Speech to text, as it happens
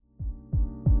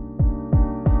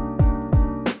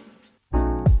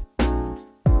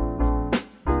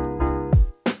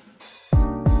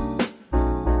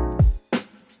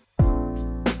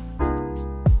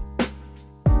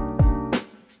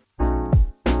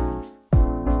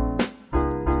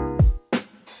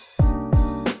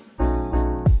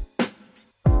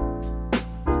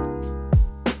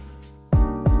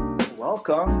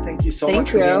welcome. Thank you so much Thank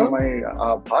for being on you.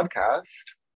 my podcast.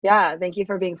 Yeah, thank you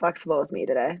for being flexible with me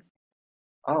today.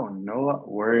 Oh, no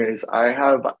worries.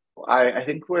 I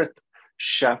think with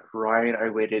Chef Ryan, I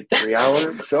waited 3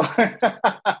 hours. So,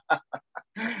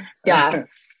 Yeah,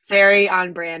 very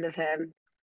on brand of him.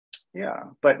 yeah,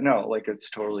 but no, like it's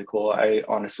totally cool. I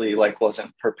honestly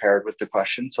wasn't prepared with the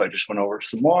question, so I just went over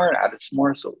some more and added some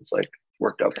more. So it was like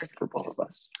worked out Perfect. for both of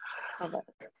us. Love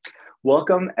it.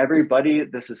 Welcome, everybody.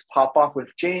 This is Pop Off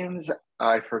with James.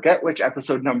 I forget which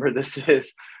episode number this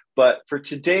is, but for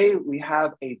today, we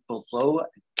have a below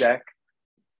deck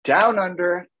down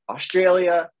under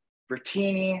Australia.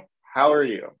 Brittini, how are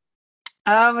you?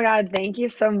 Oh my God, thank you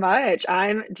so much.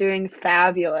 I'm doing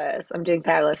fabulous. I'm doing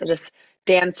fabulous. I just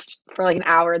danced for like an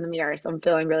hour in the mirror, so I'm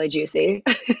feeling really juicy.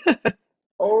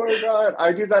 Oh my God,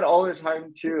 I do that all the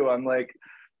time too. I'm like,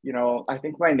 I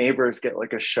think my neighbors get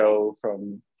like a show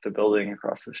from the building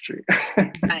across the street.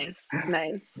 Nice,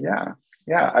 nice. Yeah,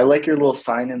 yeah. I like your little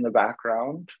sign in the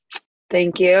background.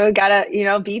 Thank you. Gotta,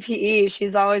 BPE,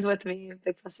 she's always with me,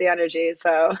 big pussy energy.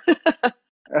 So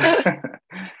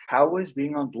How was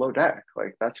being on below deck?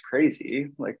 Like, that's crazy.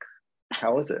 Like,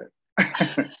 how was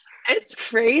it? it's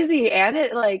crazy. And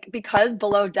it like because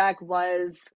below deck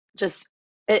was just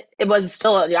it was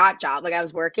still a yacht job. Like I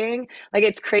was working. Like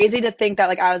it's crazy to think that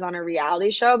like I was on a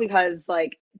reality show because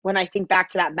like when I think back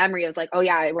to that memory, it was like, oh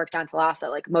yeah, I worked on Thalassa,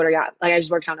 like motor yacht. Like I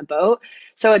just worked on a boat.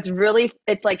 So it's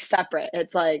like separate.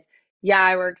 It's like, yeah,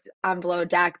 I worked on below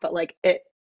deck, but like it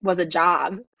was a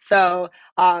job. So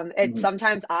it's Mhm.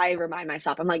 sometimes I remind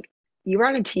myself, I'm like, you were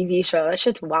on a TV show. That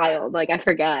shit's wild. Like I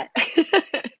forget.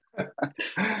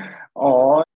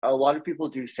 Oh, a lot of people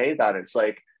do say that. It's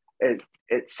like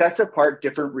it sets apart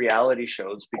different reality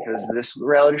shows because this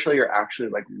reality show you're actually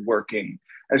like working.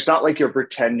 And it's not like you're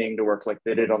pretending to work like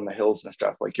they did on the hills and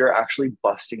stuff. Like you're actually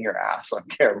busting your ass on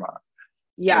camera,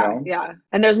 you Yeah, know? yeah.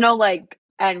 And there's no like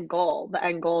end goal. The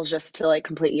end goal is just to like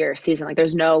complete your season. Like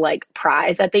there's no like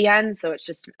prize at the end. So it's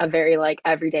just a very like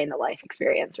everyday in the life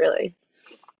experience, really.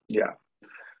 Yeah.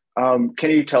 Can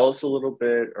you tell us a little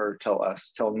bit, or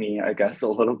tell me, I guess, a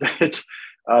little bit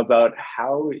about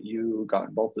how you got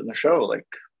involved in the show, like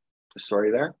the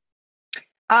story there?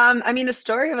 I mean, the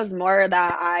story was more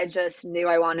that I just knew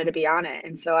I wanted to be on it.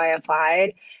 And so I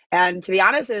applied. And to be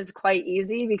honest, it was quite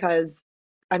easy because,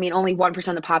 I mean, only 1%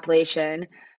 of the population,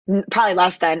 probably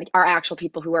less than, are actual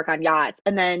people who work on yachts.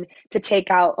 And then to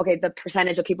take out, okay, the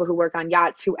percentage of people who work on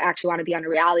yachts who actually want to be on a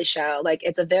reality show, like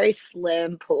it's a very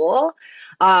slim pool.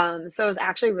 So it was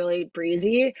actually really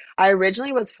breezy. I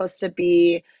originally was supposed to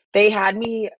be, they had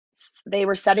me, they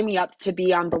were setting me up to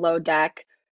be on Below Deck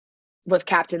with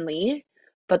Captain Lee,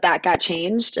 but that got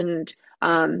changed, and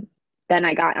then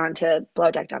I got onto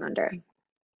Below Deck Down Under.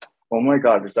 Oh my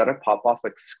God, was that a pop off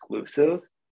exclusive?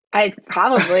 I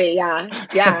probably, yeah,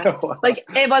 yeah. Wow. Like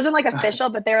it wasn't like official,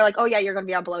 but they were like, "Oh yeah, you're gonna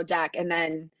be on Below Deck," and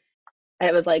then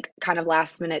it was like kind of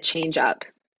last minute change up.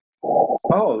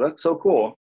 Oh, that's so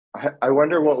cool. I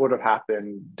wonder what would have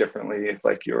happened differently if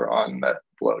like you were on the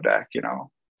below deck.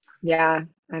 Yeah,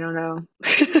 I don't know.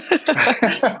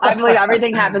 I believe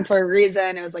everything happens for a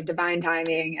reason. It was like divine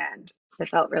timing, and it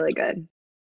felt really good.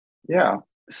 Yeah.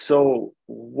 So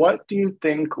what do you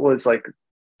think was like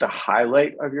the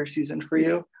highlight of your season for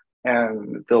you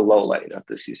and the low light of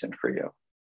the season for you?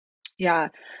 Yeah.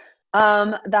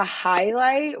 The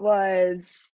highlight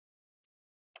was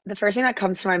the first thing that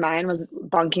comes to my mind was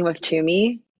bunking with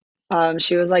Toomey.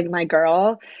 She was like my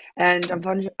girl, and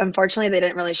unfortunately, they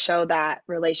didn't really show that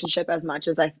relationship as much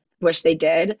as I wish they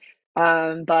did.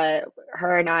 But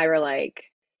her and I were like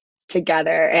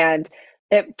together, and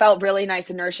it felt really nice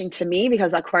and nourishing to me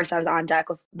because, of course, I was on deck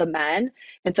with the men,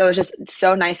 and so it was just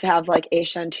so nice to have like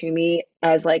Aisha and Toomey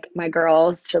as like my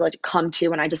girls to like come to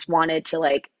when I just wanted to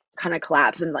like kind of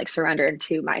collapse and like surrender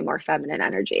into my more feminine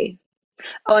energy.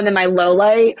 Oh, and then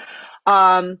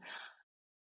um,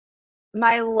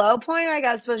 my low point, I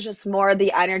guess, was just more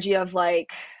the energy of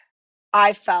like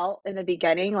I felt in the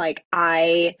beginning like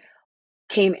I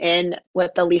came in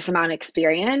with the least amount of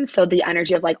experience, so the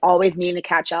energy of like always needing to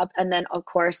catch up, and then of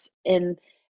course in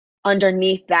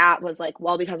underneath that was like,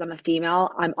 well, because I'm a female,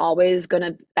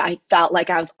 I felt like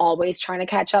I was always trying to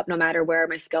catch up no matter where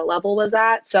my skill level was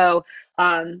at. So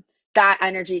that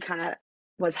energy kind of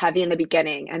was heavy in the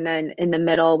beginning. And then in the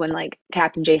middle, when like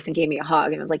Captain Jason gave me a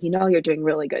hug and was like, you're doing a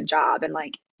really good job. And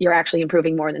like, you're actually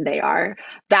improving more than they are.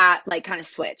 That like kind of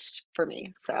switched for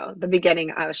me. So the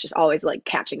beginning, I was just always like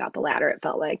catching up a ladder, it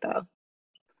felt like though.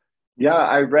 Yeah,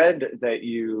 I read that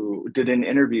you did an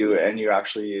interview and you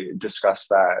actually discussed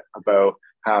that about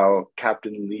how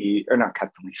Captain Lee, or not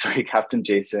Captain Lee, sorry, Captain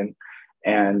Jason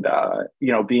And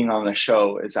being on the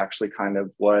show is actually kind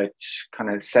of what kind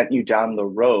of sent you down the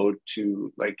road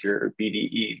to like your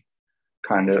BDE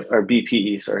kind of, or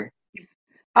BPE, sorry.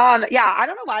 Yeah, I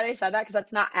don't know why they said that because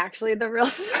that's not actually the real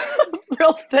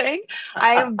real thing.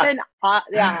 I've been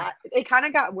yeah, it kind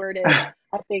of got worded,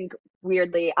 I think,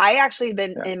 weirdly. I actually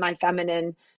been Yeah. in my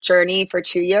feminine journey for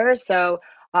 2 years, so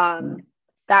um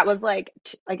that was like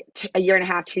a year and a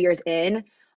half, 2 years in.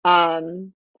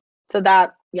 So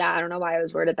that yeah, I don't know why it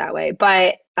was worded that way,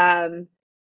 but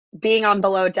being on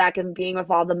below deck and being with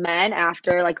all the men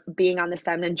after like being on this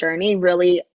feminine journey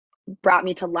really brought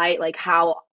me to light like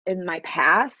how in my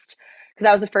past, because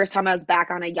that was the first time I was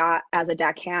back on a yacht as a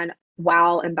deckhand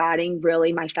while embodying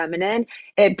really my feminine.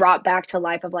 It brought back to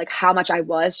life of like how much I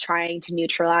was trying to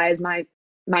neutralize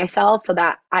myself so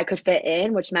that I could fit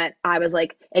in, which meant I was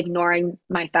like ignoring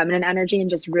my feminine energy and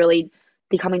just really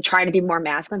becoming trying to be more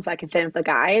masculine so I could fit in with the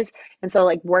guys. And so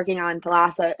like working on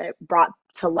Thalassa, it brought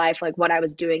to life like what I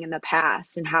was doing in the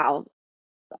past and how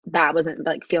that wasn't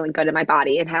like feeling good in my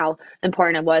body and how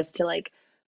important it was to like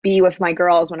be with my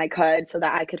girls when I could so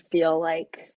that I could feel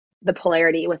like the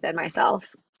polarity within myself.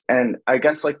 And I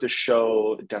guess like the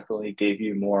show definitely gave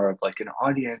you more of like an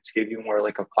audience, gave you more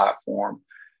like a platform,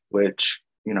 which,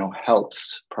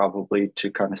 helps probably to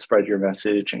kind of spread your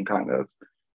message and kind of,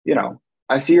 you know,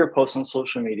 I see your posts on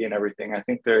social media and everything. I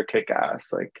think they're kick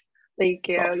ass. Like, Thank it's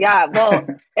you. awesome. Yeah. Well,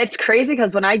 it's crazy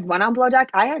because when I went on Below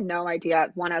Deck, I had no idea.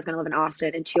 One, I was going to live in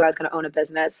Austin, and two, I was going to own a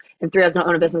business, and three, I was going to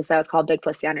own a business that was called Big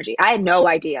Pussy Energy. I had no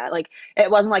idea. Like,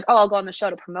 it wasn't like, oh, I'll go on the show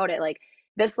to promote it. Like,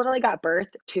 this literally got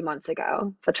birthed 2 months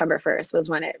ago. September 1st was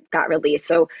when it got released.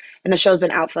 So, and the show's been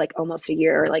out for like almost a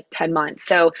year, like 10 months.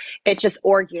 So it just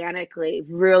organically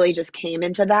really just came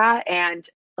into that. And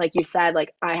like you said,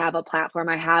 like, I have a platform,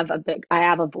 I have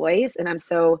a voice, and I'm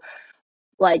so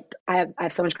like I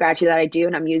have so much gratitude that I do,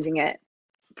 and I'm using it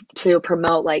to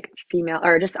promote like female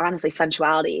or just honestly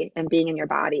sensuality and being in your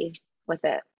body with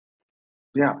it.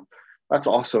 Yeah, that's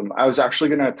awesome. I was actually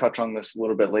going to touch on this a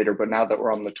little bit later, but now that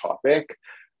we're on the topic,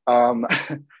 um,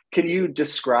 can you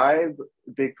describe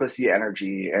big pussy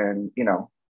energy and,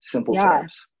 simple Yeah,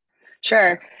 terms?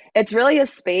 sure. It's really a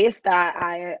space that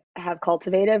I have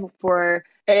cultivated for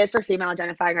it is for female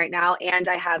identifying right now, and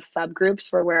I have subgroups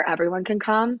for where everyone can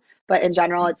come. But in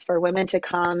general, it's for women to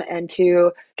come and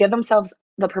to give themselves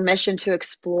the permission to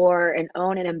explore and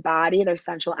own and embody their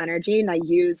sensual energy. And I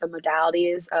use the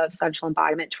modalities of sensual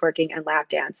embodiment, twerking, and lap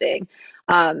dancing.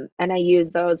 And I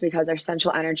use those because our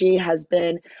sensual energy has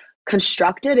been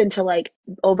constructed into like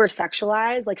over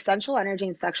sexualized. Like sensual energy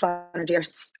and sexual energy are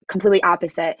completely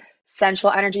opposite.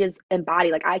 Sensual energy is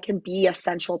embodied. Like I can be a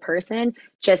sensual person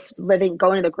just living,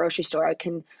 going to the grocery store. I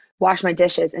can wash my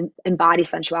dishes and embody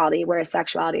sensuality, whereas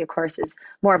sexuality, of course, is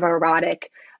more of an erotic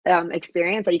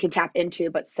experience that you can tap into,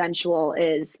 but sensual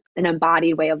is an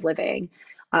embodied way of living.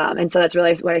 And so that's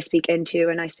really what I speak into.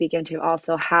 And I speak into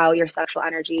also how your sexual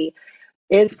energy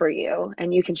is for you.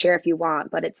 And you can share if you want,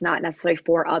 but it's not necessarily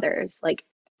for others. Like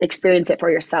experience it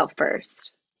for yourself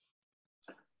first.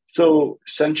 So,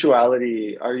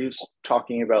 sensuality, are you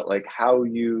talking about like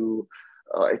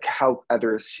like how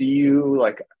others see you?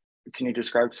 Like, can you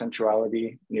describe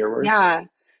sensuality in your words? Yeah, Yeah.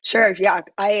 sure. Yeah.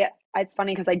 It's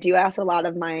funny because I do ask a lot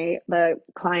of the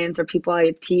clients or people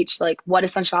I teach, like, what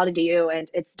is sensuality to you? And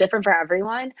it's different for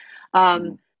everyone. Um,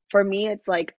 Mhm. for me, it's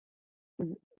like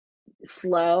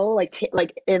slow, like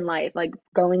like in life, like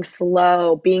going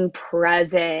slow, being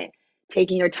present,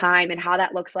 taking your time, and how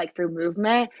that looks like through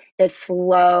movement is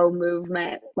slow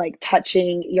movement, like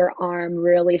touching your arm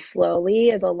really slowly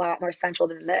is a lot more sensual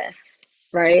than this,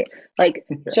 right? Like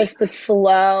Yeah. just the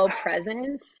slow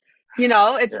presence, it's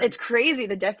Yeah. it's crazy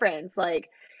the difference. Like,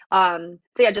 so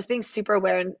yeah, just being super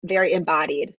aware and very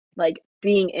embodied, like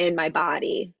being in my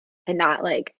body and not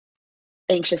like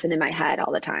anxious and in my head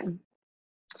all the time.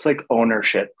 It's like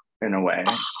ownership in a A way.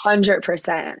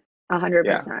 100%. A hundred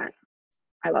Yeah. percent.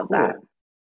 I love that. Cool.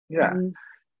 Yeah. hmm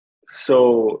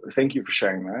So, thank you for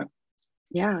sharing that.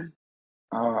 Yeah.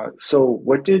 So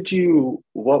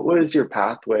what was your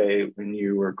pathway when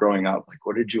you were growing up? Like,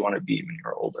 what did you want to be when you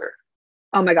were older?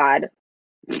 Oh my God.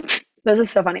 This is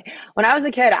so funny. When I was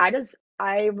a kid, I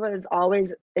was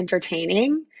always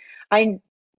entertaining. I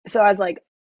so I was like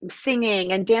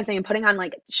singing and dancing and putting on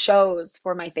like shows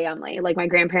for my family. Like my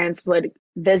grandparents would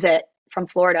visit from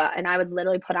Florida and I would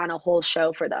literally put on a whole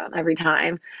show for them every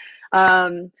time.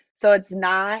 So it's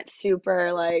not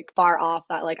super like far off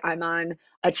that like I'm on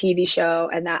a TV show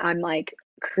and that I'm like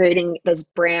creating this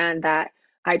brand that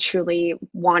I truly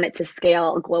want it to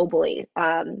scale globally.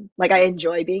 Like I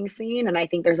enjoy being seen and I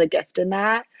think there's a gift in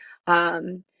that.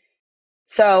 Um,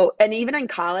 So, and even in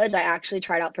college, I actually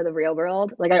tried out for the real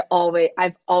world. Like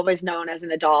I've always known as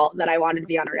an adult that I wanted to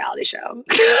be on a reality show.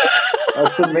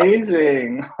 That's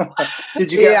amazing.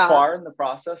 Did you get Yeah, far in the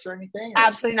process or anything? Or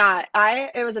absolutely not.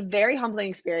 It was a very humbling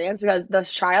experience because the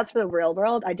tryouts for the real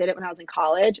world, I did it when I was in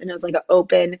college and it was like an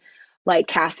open like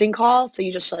casting call. So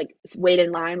you just like wait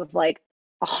in line with like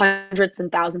hundreds and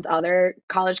thousands of other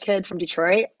college kids from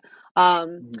Detroit.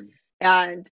 Um, Mhm.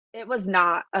 and it was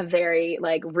not a very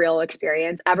like real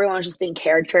experience. Everyone was just being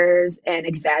characters and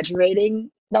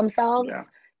exaggerating Yeah. themselves.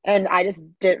 And I just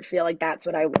didn't feel like that's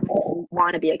what I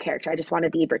want to be a character. I just want to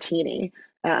be Brittini.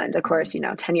 And of course,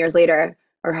 Mhm. 10 years later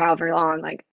or however long,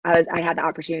 like I had the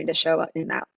opportunity to show up in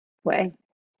that way.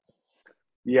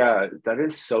 Yeah, that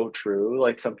is so true.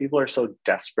 Like some people are so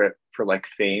desperate for like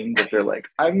fame that they're like,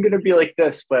 I'm gonna be like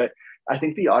this, but I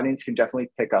think the audience can definitely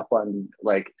pick up on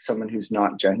like someone who's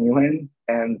not genuine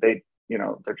and they're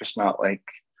just not like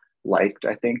liked,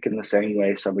 I think, in the same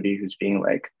way somebody who's being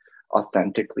like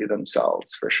authentically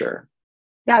themselves for sure.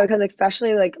 Yeah, because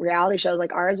especially like reality shows,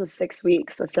 like ours was 6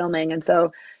 weeks of filming. And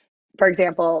so for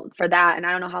example, for that, and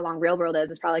I don't know how long Real World is,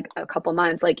 it's probably like a couple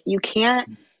months. Like you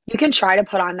can try to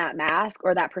put on that mask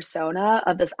or that persona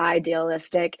of this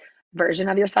idealistic version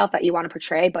of yourself that you want to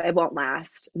portray, but it won't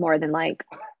last more than like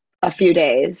a few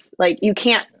days. Like you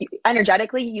can't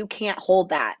energetically, you can't hold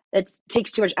that. It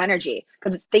takes too much energy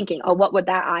because it's thinking, oh, what would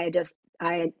that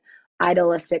I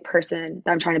idealistic person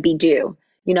that I'm trying to be do?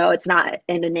 It's not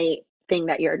an innate thing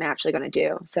that you're naturally going to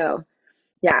do. So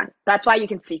yeah, that's why you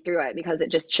can see through it because it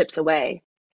just chips away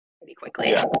pretty quickly.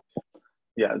 Yeah.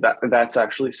 Yeah, that's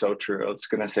actually so true. I was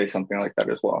gonna say something like that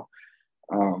as well.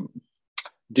 Um,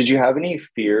 did you have any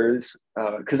fears?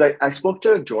 Because I spoke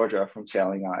to Georgia from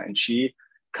Sailing Eye, and she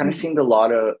kind of Mhm. seemed a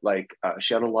lot of like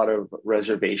she had a lot of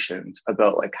reservations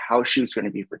about like how she was going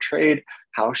to be portrayed,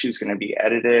 how she was going to be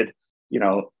edited.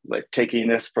 Like taking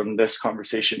this from this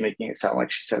conversation, making it sound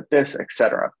like she said this,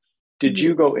 etc. Did Mhm.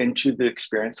 you go into the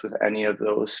experience with any of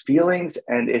those feelings?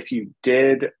 And if you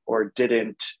did or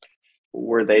didn't,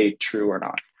 were they true or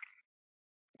not?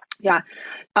 Yeah.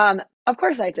 Of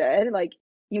course I did. Like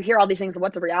you hear all these things,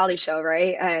 what's a reality show,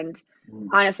 right? And Mm,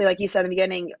 honestly, like you said in the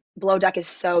beginning, Below Deck is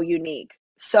so unique.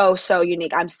 So, so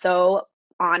unique. I'm so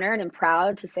honored and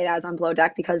proud to say that I was on Below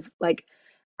Deck because like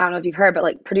I don't know if you've heard, but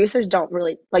like producers don't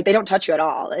really like they don't touch you at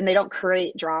all and they don't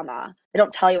create drama. They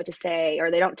don't tell you what to say or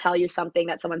they don't tell you something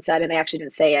that someone said and they actually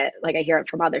didn't say it. Like I hear it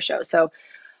from other shows. So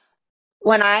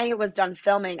when I was done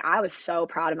filming, I was so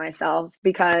proud of myself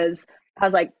because I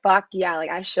was like, fuck yeah, like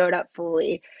I showed up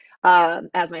fully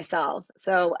as myself.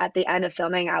 So at the end of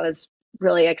filming, I was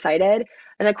really excited.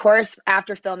 And of course,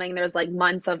 after filming, there's like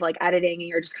months of like editing and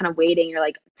you're just kind of waiting. You're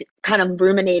like kind of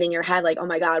ruminating in your head, like, oh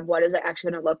my God, what is it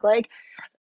actually going to look like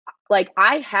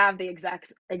I have the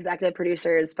executive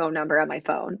producer's phone number on my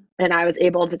phone, and I was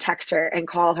able to text her and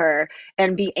call her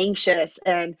and be anxious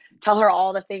and tell her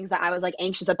all the things that I was like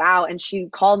anxious about. And she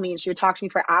called me and she would talk to me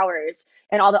for hours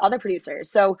and all the other producers.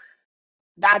 So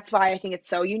that's why I think it's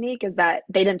so unique is that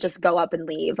they didn't just go up and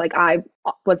leave. Like I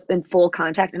was in full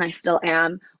contact and I still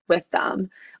am with them.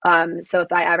 So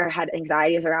if I ever had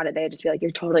anxieties around it, they'd just be like,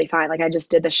 "You're totally fine." Like I just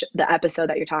did the episode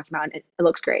that you're talking about, and it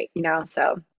looks great.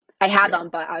 So I had yeah. them,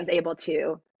 but I was able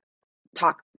to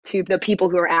talk to the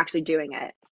people who are actually doing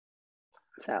it.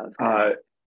 So it was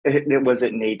good. Uh, was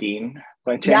it Nadine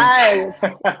by chance?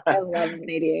 Yes, I love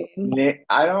Nadine.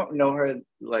 I don't know her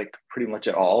like pretty much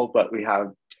at all, but we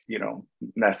have,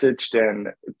 messaged and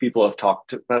people have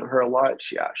talked about her a lot.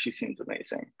 She seems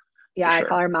amazing Yeah, for I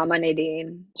call sure. her Mama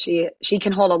Nadine. She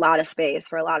can hold a lot of space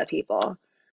for a lot of people,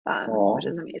 which Oh,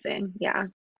 is amazing. Yeah.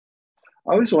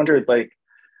 I always wondered like,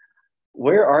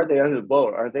 where are they on the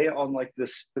boat? Are they on like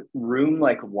this room,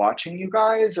 like watching you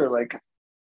guys, or like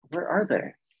where are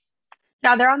they?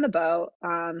 Yeah, they're on the boat.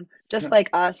 Just Yeah. like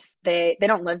us, they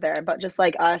don't live there, but just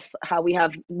like us, how we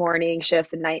have morning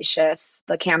shifts and night shifts,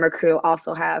 the camera crew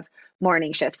also have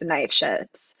morning shifts and night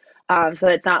shifts. So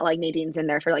it's not like Nadine's in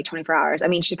there for like 24 hours. I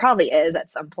mean, she probably is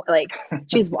at some point. Like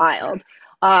she's wild.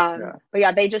 Yeah. But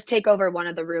yeah, they just take over one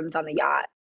of the rooms on the yacht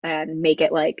and make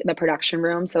it like the production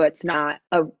room. So it's not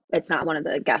one of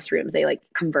the guest rooms. They like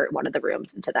convert one of the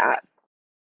rooms into that.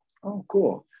 Oh,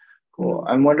 cool. Cool. Mhm.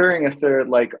 I'm wondering if they're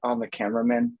like on the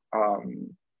cameraman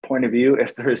point of view,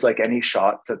 if there's like any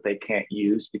shots that they can't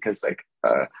use because like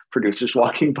producers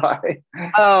walking by.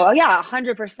 Oh, yeah,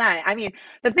 100%. I mean,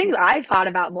 the things I've thought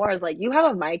about more is like you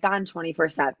have a mic on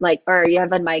 24/7, like, or you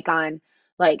have a mic on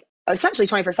like essentially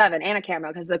 24/7 and a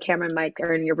camera because the camera and mic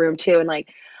are in your room too. And like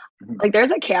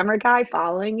there's a camera guy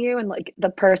following you, and like the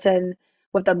person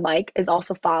with the mic is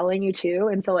also following you too.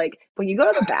 And so like when you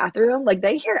go to the bathroom, like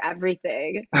they hear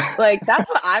everything. Like that's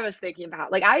what I was thinking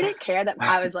about. Like I didn't care that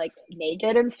I was like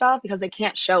naked and stuff because they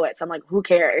can't show it. So I'm like, who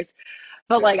cares?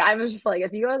 But Yeah. like I was just like,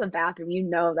 if you go to the bathroom, you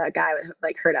know that guy would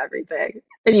like heard everything.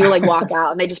 And you like walk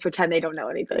out and they just pretend they don't know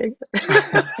anything.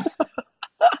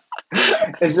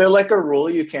 Is there like a rule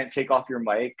you can't take off your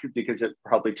mic because it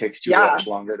probably takes too Yeah. much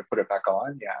longer to put it back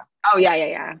on? Yeah. Oh yeah, yeah,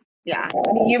 yeah. Yeah.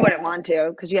 I mean, you wouldn't want to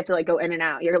because you have to like go in and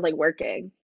out. You're like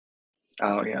working.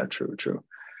 Oh yeah, true, true.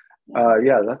 Yeah.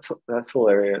 Yeah, that's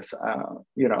hilarious.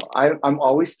 I'm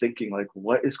always thinking like,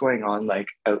 what is going on like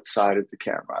outside of the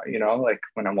camera? Like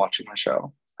when I'm watching my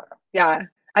show. Yeah.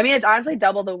 I mean, it's honestly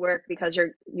double the work because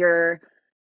you're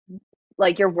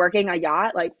like you're working a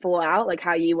yacht like full out like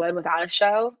how you would without a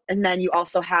show, and then you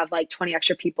also have like 20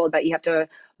 extra people that you have to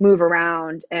move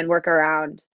around and work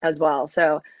around as well.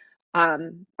 So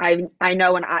I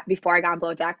know when I before I got on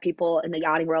Below Deck, people in the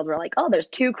yachting world were like, oh, there's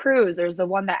two crews. There's the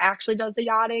one that actually does the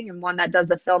yachting and one that does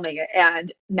the filming.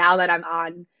 And now that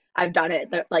I've done it.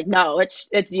 They're like, no, it's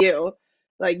you.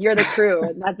 Like you're the crew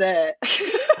and that's it.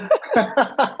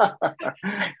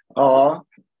 Oh,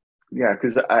 yeah,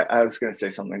 because I was gonna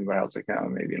say something, but I was like, no,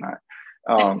 maybe not.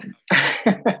 Um,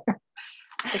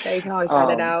 Okay, you can always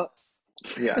edit um, out.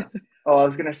 yeah. Oh, I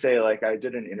was gonna say like I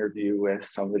did an interview with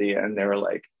somebody and they were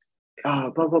like, blah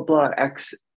blah blah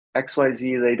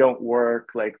XYZ, they don't work,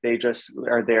 like they just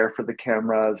are there for the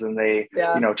cameras and they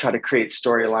Yeah. try to create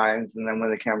storylines, and then when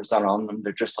the camera's not on them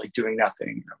they're just like doing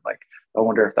nothing. I'm like, I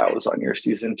wonder if that was on your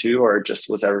season too, or just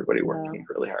was everybody No. working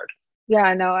really hard?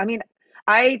 Yeah, no. I mean,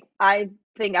 I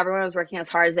think everyone was working as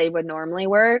hard as they would normally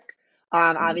work.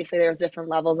 Mm, Obviously, there was different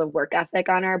levels of work ethic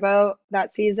on our boat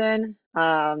that season.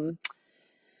 But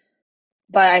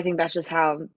I think that's just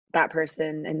how that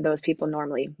person and those people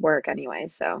normally work anyway.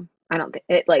 So I don't think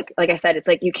it like I said, it's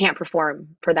like you can't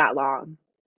perform for that long.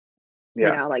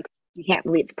 yeah, Like you can't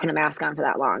put a mask on for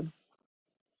that long.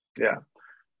 yeah,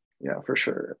 yeah, for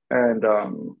sure. And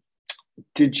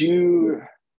did you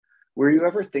were you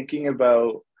ever thinking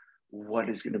about what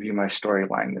is going to be my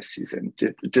storyline this season?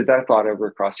 Did that thought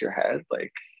ever cross your head?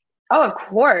 Like, Oh, of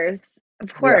course, of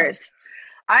yeah, course.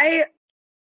 I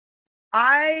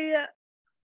I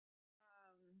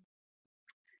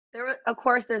of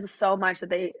course, there's so much that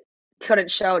they couldn't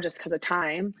show just because of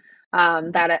time.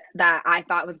 That I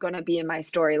thought was going to be in my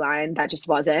storyline that just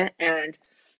wasn't. And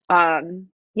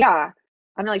yeah,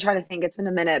 I'm really trying to think. It's been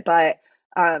a minute, but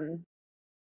um,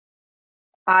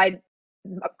 I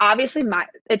obviously my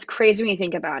it's crazy when you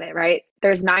think about it, right?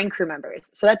 There's 9 crew members,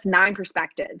 so that's 9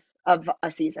 perspectives of a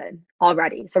season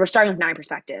already. So we're starting with 9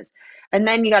 perspectives, and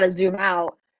then you got to zoom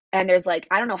out, and there's like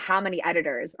I don't know how many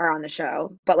editors are on the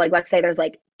show, but like let's say there's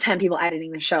like 10 people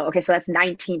editing the show. Okay, so that's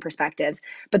 19 perspectives,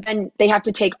 but then they have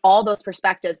to take all those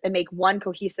perspectives and make one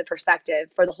cohesive perspective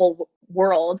for the whole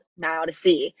world now to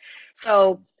see.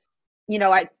 So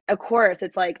I of course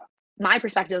it's like my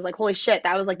perspective is like, holy shit,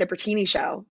 that was like the Brittini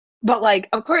show. But like,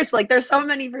 of course, like there's so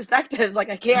many perspectives. Like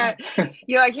I can't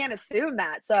assume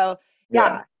that. So yeah,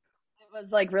 yeah, it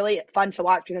was like really fun to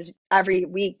watch because every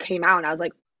week came out and I was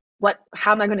like,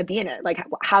 how am I going to be in it? Like,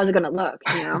 how's it going to look?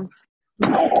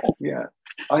 yeah.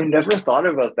 I never thought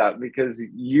about that because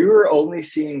you're only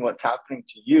seeing what's happening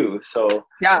to you. So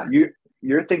Yeah.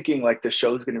 you're thinking like the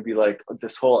show's going to be like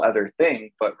this whole other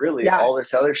thing, but really Yeah. all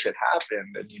this other shit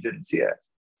happened and you didn't see it.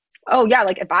 Oh yeah,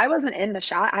 like if I wasn't in the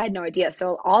shot, I had no idea.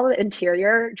 So all the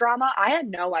interior drama, I had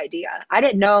no idea. I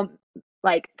didn't know,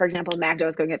 like for example, Magda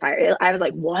was going to get fired. I was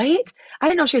like, what? I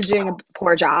didn't know she was doing a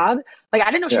poor job. Like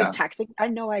I didn't know she was Yeah, texting. I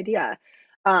had no idea.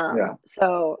 yeah,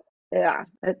 So yeah,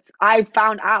 it's I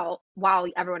found out while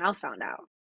everyone else found out.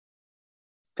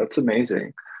 that's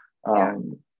amazing. Yeah,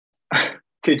 Um,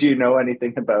 did you know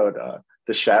anything about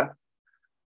the chef?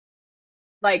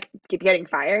 like keep getting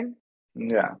fired.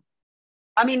 Yeah.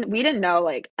 I mean, we didn't know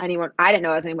like anyone. I didn't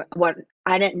know as anyone. What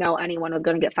I didn't know anyone was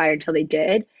going to get fired until they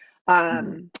did. Mhm.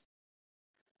 Um,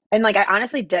 And like I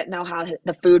honestly didn't know how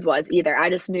the food was either. I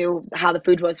just knew how the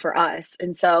food was for us.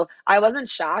 And so I wasn't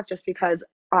shocked just because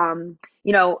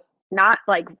you know, not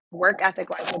like work ethic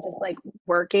wise, but just like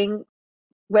working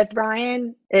with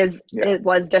Ryan is Yeah, it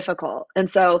was difficult. And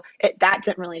so that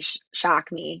didn't really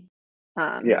shock me.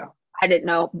 Um yeah, I didn't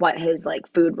know what his like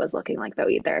food was looking like though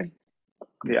either.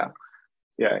 yeah,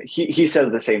 yeah. He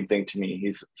said the same thing to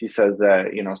me. He said that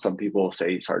some people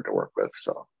say he's hard to work with.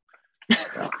 So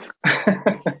yeah.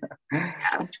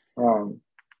 Yeah. um.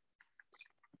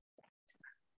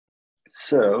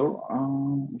 So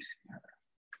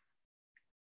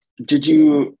did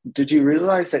you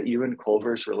realize that you and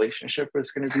Culver's relationship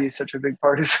was going to be such a big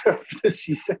part of the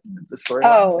season, the storyline?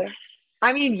 Oh,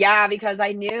 I mean, yeah, because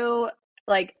I knew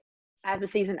like as the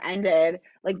season ended,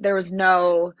 like there was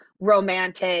no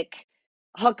romantic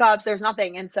hookups, there's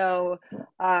nothing. And so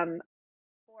of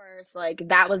course, like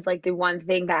that was like the one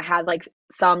thing that had like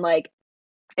some like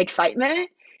excitement.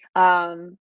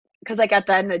 Because like at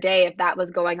the end of the day, if that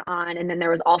was going on and then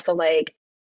there was also like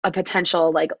a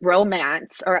potential like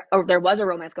romance or there was a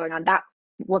romance going on, that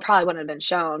would probably wouldn't have been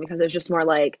shown because it was just more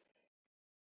like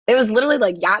it was literally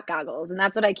like yacht goggles. And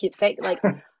that's what I keep saying. Like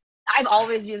I've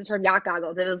always used the term yacht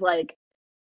goggles. It was like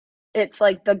it's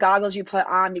like the goggles you put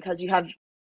on because you have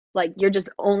like you're just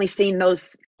only seeing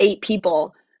those 8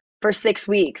 people for 6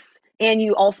 weeks. And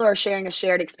you also are sharing a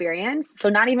shared experience. So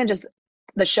not even just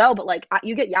the show, but like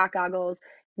you get yacht goggles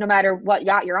no matter what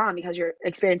yacht you're on because you're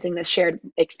experiencing this shared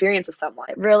experience with someone.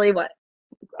 Really what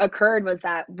occurred was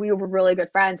that we were really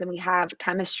good friends and we have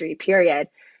chemistry, period.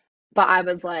 But I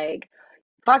was like,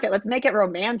 fuck it, let's make it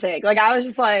romantic. Like I was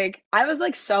just like I was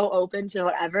like so open to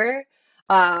whatever.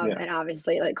 Yeah. And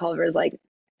obviously like Culver is like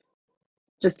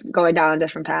just going down a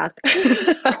different path.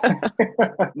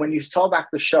 When you saw back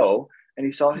the show and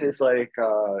you saw his like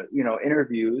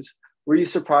interviews, were you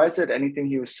surprised at anything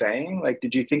he was saying? Like,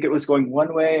 did you think it was going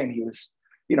one way and he was,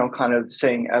 kind of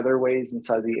saying other ways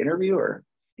inside the interview, or?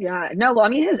 Yeah, no, well, I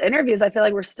mean, his interviews, I feel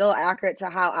like were still accurate to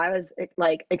how I was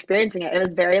like experiencing it. It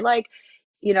was very like,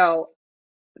 you know,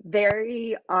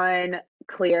 very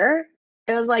unclear.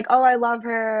 It was like, oh, I love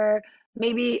her.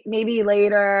 Maybe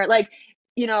later. Like,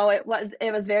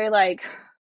 it was very like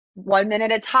 1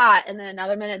 minute it's hot and then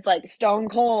another minute it's like stone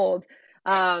cold.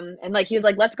 And like he was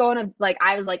like, let's go on a like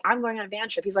I was like, I'm going on a van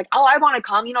trip. He's like, oh, I want to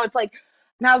come. It's like,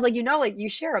 and I was like, like you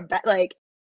share a bed, like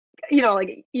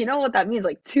like what that means,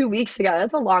 like 2 weeks together.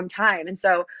 That's a long time. And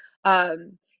so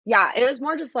yeah, it was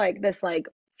more just like this like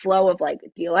flow of like,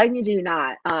 do you like me, do you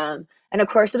not? And of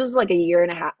course it was like a year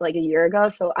and a half, like a year ago.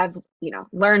 So I've,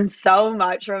 learned so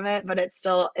much from it, but it's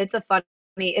a funny,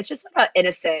 it's just like an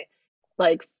innocent,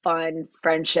 like fun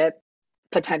friendship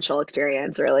potential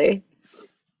experience, really.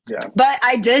 Yeah. But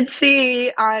I did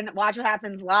see on Watch What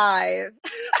Happens Live,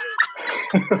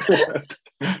 What?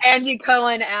 Andy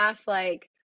Cohen asked, like,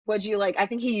 would you like, I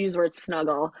think he used the word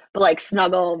snuggle, but like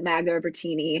snuggle Magda or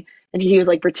Bertini. And he was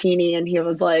like Bertini, and he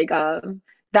was like,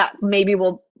 that maybe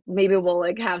we'll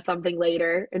like have something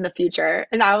later in the future.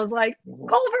 And I was like,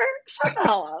 Culver, shut the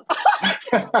hell up.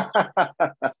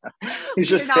 He's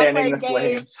You're just not fanning the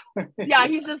playing games. flames. Yeah,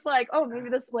 he's just like, oh, maybe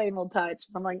this flame will touch.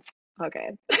 I'm like,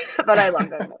 okay. But I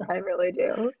love him. I really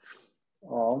do.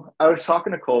 Oh, I was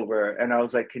talking to Culver and I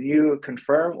was like, can you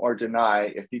confirm or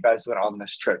deny if you guys went on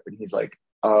this trip? And he's like,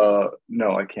 no,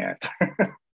 I can't.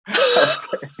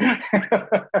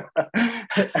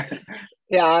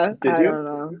 Yeah, Did I you? don't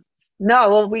know. No,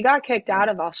 well, we got kicked out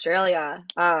of Australia,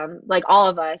 like all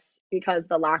of us, because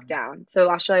the lockdown. So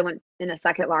Australia went in a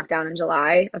second lockdown in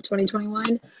July of 2021,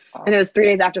 and it Oh, was 3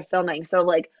 days after filming. So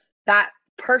like that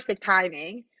perfect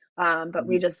timing. But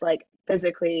we just like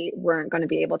physically weren't going to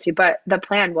be able to. But the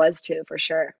plan was to, for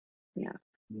sure. Yeah.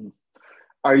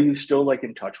 are you still like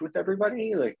in touch with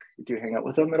everybody? Like, do you hang out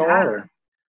with them at all? Yeah. Or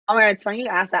Oh my God, it's funny you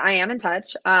asked that. I am in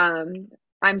touch.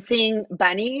 I'm seeing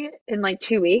Benny in like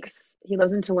 2 weeks. He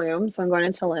lives in Tulum, so I'm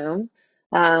going to Tulum.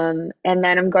 And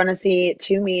then I'm going to see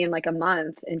Tumi in like a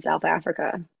month in South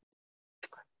Africa.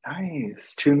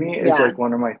 nice. Toomey is Yeah, like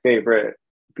one of my favorite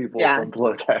people yeah. from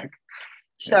Below Deck.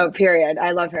 Yeah. So period.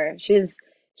 I love her. She's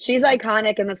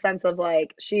iconic in the sense of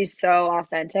like she's so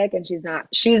authentic and she's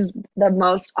the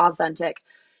most authentic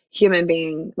human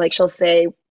being. Like she'll say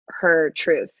her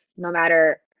truth no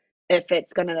matter if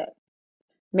it's gonna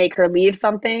make her leave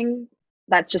something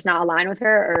that's just not aligned with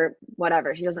her or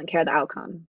whatever. She doesn't care the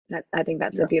outcome. I think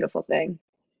that's a Yeah. beautiful thing.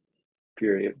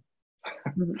 Period.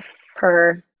 Mhm.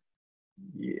 Per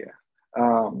Yeah.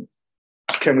 Um,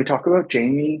 can we talk about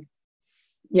Jamie?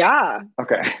 Yeah.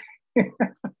 Okay.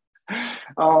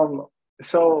 um,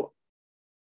 so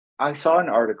I saw an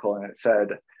article and it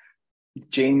said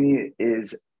Jamie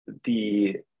is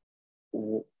the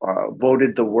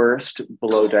voted the worst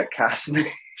Below Deck castmate.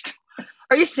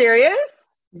 Are you serious?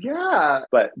 Yeah,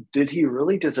 but did he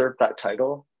really deserve that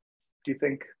title? Do you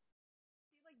think?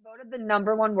 He like voted the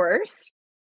number one worst?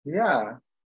 Yeah.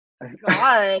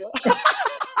 God.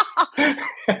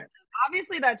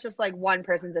 Obviously that's just like one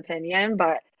person's opinion,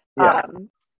 but Yeah.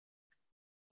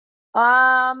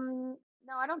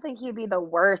 no, I don't think he'd be the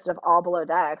worst of all below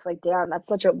decks. Like, damn, that's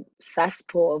such a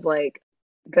cesspool of like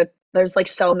good. There's like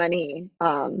so many.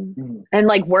 Mhm. And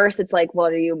like worse, it's like,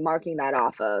 what are you marking that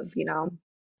off of? Yeah.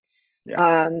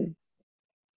 Um,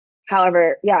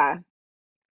 however, yeah,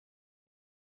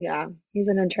 yeah, he's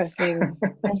an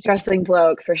interesting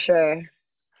bloke for sure.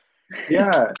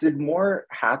 Yeah. Did more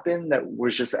happen that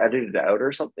was just edited out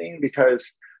or something?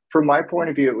 Because from my point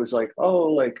of view, it was like, oh,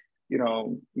 like,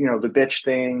 the bitch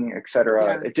thing,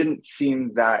 etc. Yeah. It didn't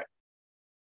seem that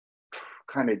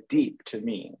kind of deep to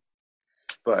me,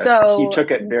 but he So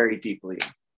took it very deeply.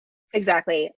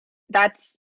 exactly.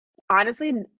 That's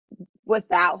honestly with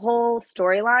that whole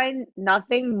storyline,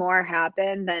 nothing more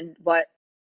happened than what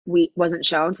we wasn't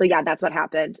shown. So yeah, that's what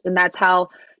happened. And that's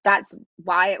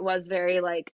why it was very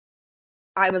like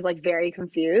I was like very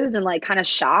confused and like kind of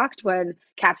shocked when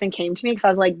Captain came to me because I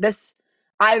was like this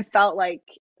I felt like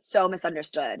so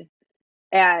misunderstood.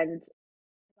 And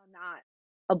I'm not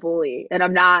a bully and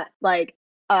I'm not like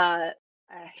a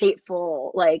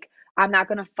hateful, like I'm not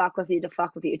gonna fuck with you to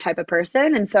fuck with you type of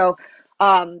person. And so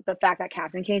the fact that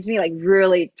Captain came to me like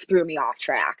really threw me off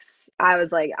tracks. I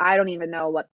was like, I don't even know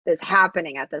what is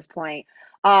happening at this point.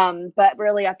 But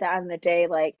really at the end of the day,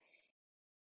 like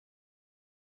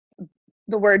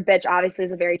the word bitch obviously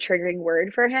is a very triggering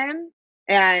word for him.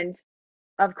 And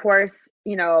of course,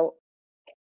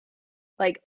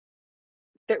 like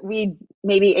that we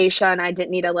maybe Aisha and I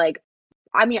didn't need to like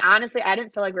I mean, honestly, I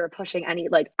didn't feel like we were pushing any,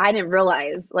 like, I didn't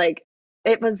realize, like,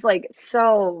 it was like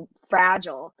so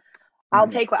fragile. I'll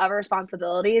Mhm. take whatever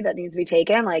responsibility that needs to be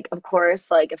taken. Like, of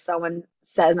course, like, if someone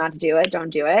says not to do it, don't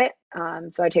do it.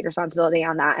 So I take responsibility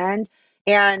on that end.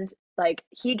 And, like,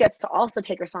 he gets to also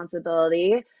take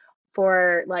responsibility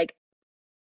for, like,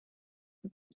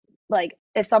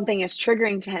 if something is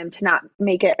triggering to him, to not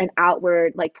make it an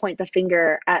outward, like, point the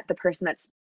finger at the person that's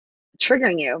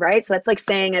triggering you, right? So that's like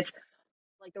saying if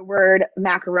like the word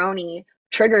macaroni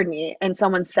triggered me and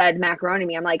someone said macaroni to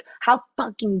me, I'm like, how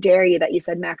fucking dare you that you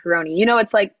said macaroni?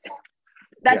 It's like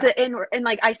that's Yeah. an inward and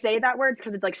like I say that word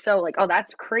because it's like so like, oh,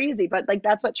 that's crazy. But like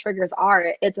that's what triggers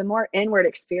are. It's a more inward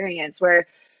experience where,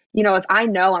 if I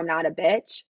know I'm not a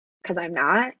bitch, because I'm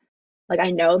not, like I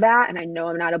know that and I know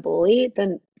I'm not a bully,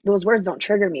 then those words don't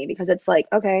trigger me because it's like,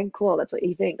 okay, cool, that's what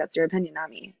you think. That's your opinion, not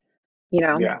me, you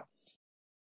know? Yeah.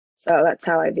 So that's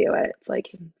how I view it. It's like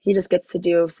he just gets to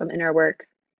do some inner work.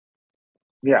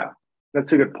 Yeah.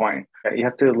 That's a good point. You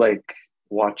have to like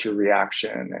watch your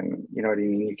reaction, and you know what I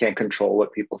mean? You can't control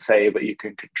what people say, but you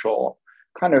can control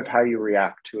kind of how you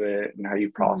react to it and how you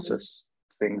Mhm. process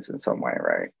things in some way,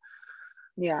 right?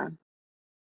 Yeah.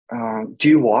 Do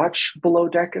you watch Below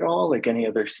Deck at all? Like any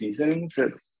other seasons?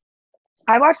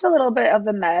 I watched a little bit of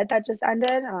the Med that just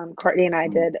ended. Courtney and I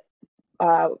Mm, did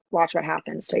watch What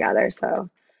Happens together, so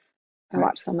I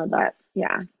watched nice. some of that.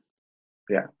 Yeah.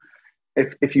 Yeah.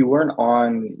 If you weren't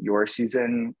on your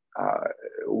season,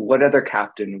 what other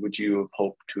captain would you have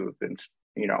hoped to have been,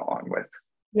 on with?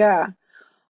 Yeah.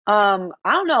 I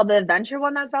don't know, the adventure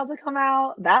one that's about to come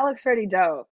out, that looks pretty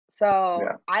dope. So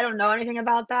Yeah. I don't know anything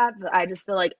about that, but I just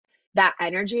feel like that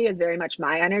energy is very much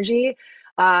my energy.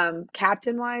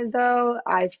 Captain wise though,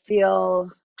 I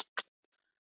feel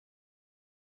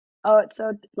oh, it's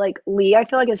so like Lee, I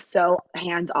feel like is so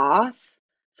hands off.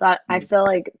 So I Mm. feel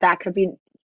like that could be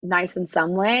nice in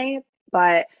some way,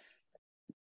 but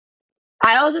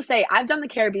I'll just say I've done the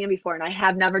Caribbean before and I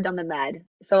have never done the Med.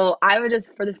 So I would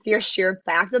just, for the sheer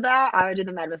fact of that, I would do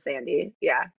the Med with Sandy.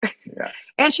 Yeah. Yeah.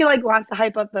 And she like wants to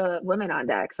hype up the women on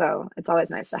deck. So it's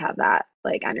always nice to have that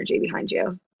like energy behind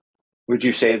you. Would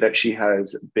you say that she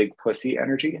has big pussy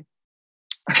energy?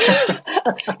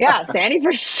 Yeah, Sandy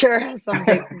for sure has some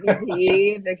big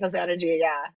VP, big plus energy.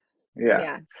 Yeah. Yeah.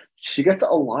 Yeah. She gets a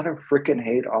lot of freaking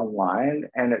hate online,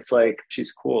 and it's like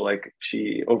she's cool. Like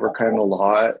she overcome a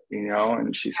lot,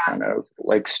 and she's kind of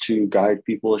likes to guide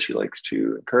people. She likes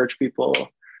to encourage people.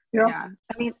 Yeah.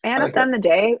 I mean, I and at like the it. end of the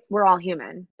day, we're all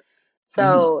human. Mhm.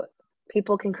 So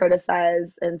people can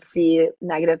criticize and see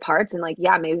negative parts and like,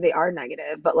 yeah, maybe they are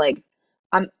negative, but like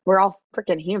we're all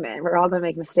freaking human. We're all gonna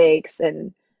make mistakes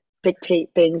and dictate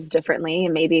things differently.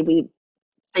 And maybe we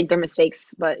think they're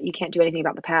mistakes, but you can't do anything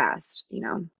about the past.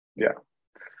 Yeah,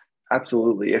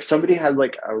 absolutely. If somebody had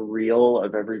like a reel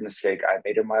of every mistake I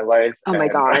made in my life Oh my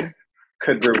and God.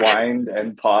 could rewind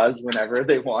and pause whenever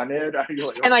they wanted, I'd be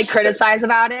like, And oh like shit. criticize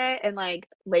about it and like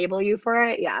label you for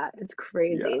it. Yeah, it's Yeah,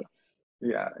 crazy.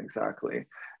 yeah, exactly.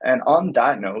 And on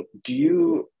that note,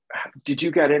 did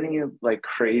you get any like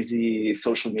crazy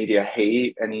social media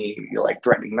hate, any like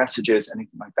threatening messages,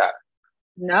 anything like that?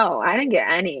 No, I didn't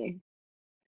get any.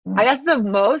 I Mm. guess the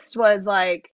most was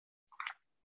like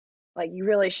you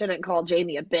really shouldn't call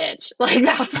Jamie a bitch. Like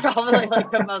that was probably like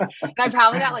the most, and I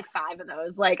probably got like five of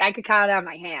those. Like I could count it on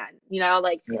my hand.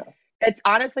 Like Yeah. it's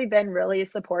honestly been really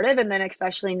supportive. And then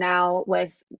especially now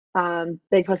with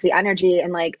Big Pussy Energy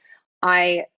and like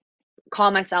I call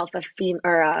myself a fem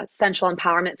or a sensual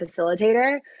empowerment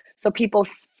facilitator. So people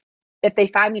if they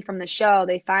find me from the show,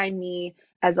 they find me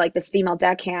as like this female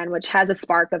deckhand, which has a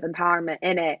spark of empowerment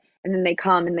in it. And then they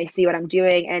come and they see what I'm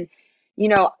doing. And, you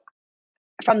know,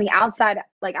 from the outside,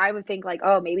 like I would think like,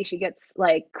 oh, maybe she gets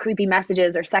like creepy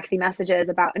messages or sexy messages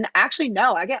about, and actually,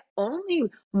 no, I get only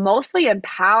mostly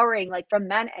empowering, like from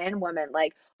men and women.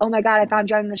 Like, oh my God, I Mhm. found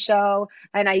you on the show.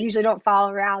 And I usually don't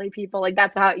follow reality people. Like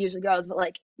that's how it usually goes. But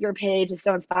like your page is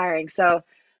so inspiring. So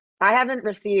I haven't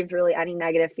received really any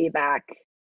negative feedback.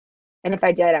 And if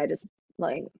I did, I just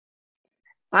like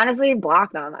honestly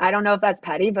block them. I don't know if that's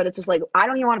petty, but it's just like I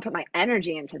don't even want to put my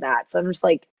energy into that. So I'm just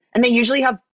like, and they usually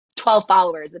have 12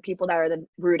 followers, the people that are the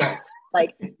rudest.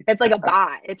 Like it's like a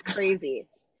bot. It's crazy.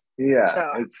 Yeah,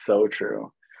 So it's so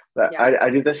true. But yeah. I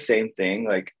do the same thing.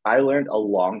 Like I learned a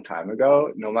long time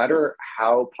ago, no matter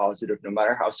how positive, no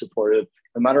matter how supportive,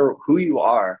 no matter who you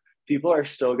are, people are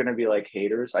still gonna be like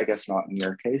haters. I guess not in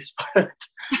your case, but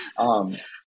um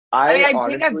I mean, I I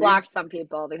think I've honestly, blocked some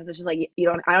people because it's just like you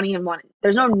don't. I don't even want.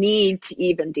 There's no need to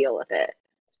even deal with it.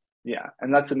 yeah,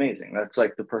 and that's amazing. That's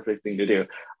like the perfect thing to do.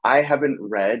 I haven't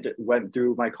went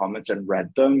through my comments and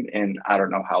read them in I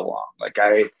don't know how long. Like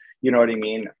you know what I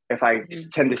mean? If I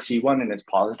Mhm. tend to see one and it's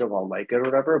positive, I'll like it or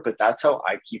whatever. But that's how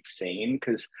I keep saying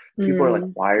because people are like,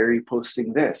 Mm, why are you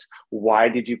posting this? Why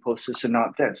did you post this and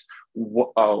not this?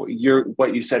 Oh,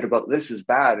 what you said about this is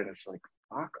bad. And it's like,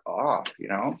 fuck off, you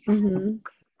know? mhm.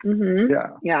 Mhm.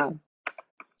 Yeah, Yeah.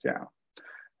 yeah.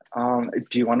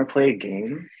 Do you want to play a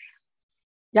game?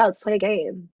 Yeah. Let's play a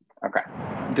game. Okay.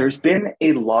 There's been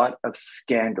a lot of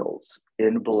scandals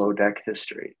in below deck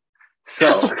history.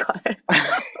 Oh So God.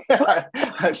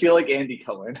 I feel like Andy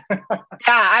Cohen. Yeah,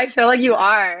 I feel like you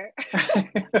are.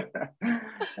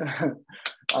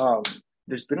 um,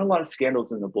 there's been a lot of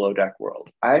scandals in the below deck world.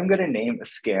 I'm going to name a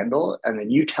scandal, and then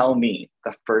you tell me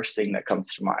the first thing that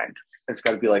comes to mind. It's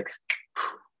got to be like,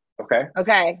 okay,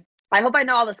 Okay. I hope I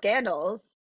know all the scandals.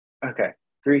 okay.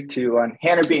 Three, two, one.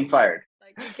 Hannah being fired.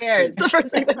 Like, who cares? The first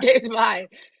thing that came to mind.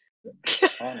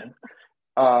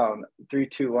 Honest. Three,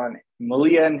 two, one.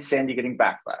 Malia and Sandy getting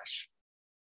backlash.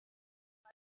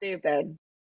 Stupid.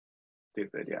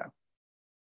 Stupid, yeah,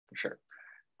 for sure.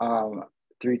 Um,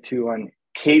 three, two, one.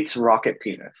 Kate's rocket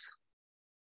penis.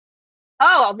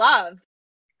 Oh, love.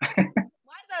 Why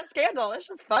is that a scandal? It's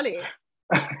just funny.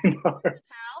 How?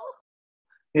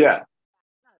 Yeah,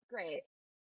 That's great.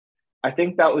 I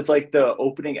think that was like the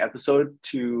opening episode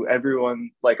to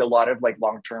everyone, like a lot of like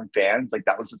long-term fans. Like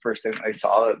that was the first thing I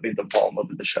saw that made them fall in love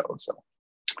with the show. So,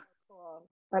 Cool.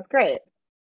 That's great.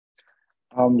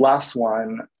 last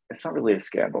one. It's not really a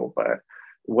scandal, but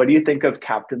what do you think of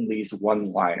Captain Lee's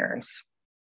one-liners?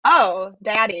 Oh,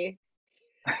 daddy.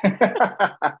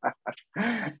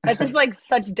 That's just like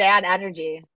such dad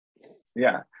energy.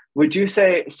 Yeah. Would you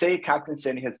say Captain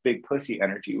Sandy has big pussy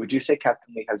energy? Would you say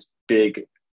Captain Lee has big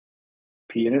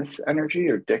penis energy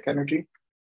or dick energy?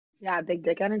 Yeah, big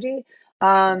dick energy.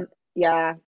 Um,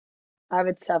 yeah, I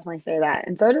would definitely say that.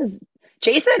 And so does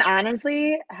Jason,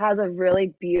 honestly, has a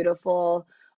really beautiful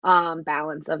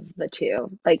balance of the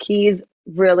two. Like he's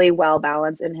really well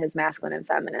balanced in his masculine and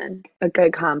feminine. A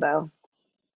good combo.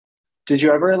 Did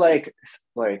you ever like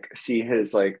see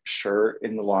his like shirt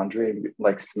in the laundry and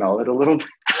like smell it a little bit?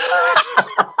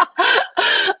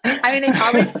 I mean, they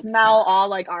probably smell all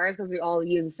like ours because we all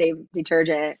use the same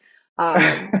detergent.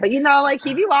 But you know, like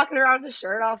he'd be walking around with his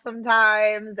shirt off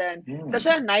sometimes, and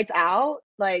especially Mm, on nights out,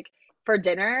 like for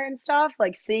dinner and stuff,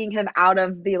 like seeing him out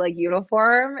of the like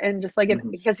uniform and just like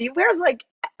mhm, because he wears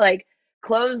like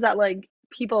clothes that like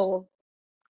people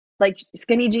like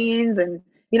skinny jeans and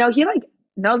you know he like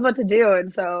knows what to do,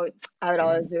 and so I would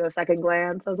always mm. do a second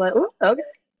glance. I was like, oh, okay,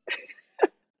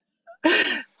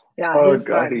 yeah, he Oh was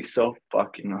God, fun. he's so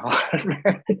fucking hot,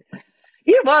 man.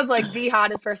 He was like the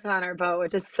hottest person on our boat,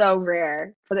 which is so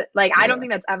rare for the like I don't Yeah,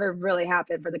 think that's ever really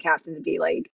happened for the captain to be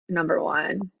like number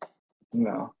one.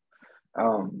 no.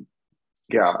 Um,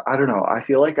 yeah, I don't know. I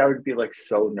feel like I would be like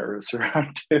so nervous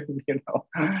around him, you know.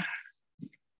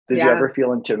 Did you Yeah. ever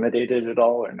feel intimidated at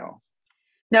all or no?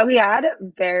 No, he had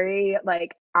very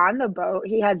like on the boat,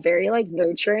 he had very like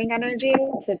nurturing energy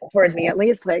to towards me at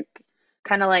least, like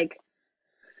kind of like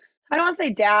I don't want to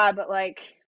say dad, but like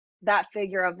that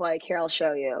figure of like, here, I'll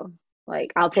show you.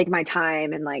 Like I'll take my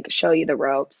time and like show you the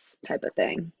ropes type of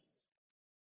thing.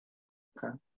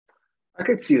 Okay. I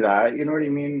could see that. You know what I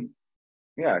mean?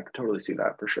 Yeah, I could totally see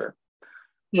that for sure.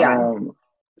 Yeah. Um,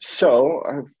 so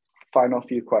I have final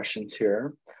few questions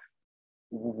here.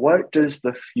 What does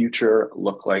the future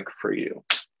look like for you?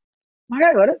 My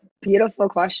God, what a beautiful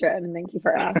question. And thank you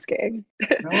for asking.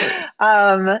 No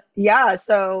worries. Yeah,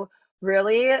 so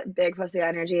really big pussy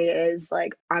energy is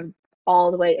like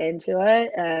all the way into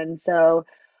it. And so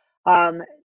um,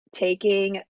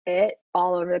 taking it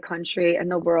all over the country and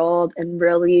the world and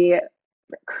really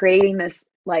creating this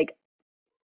like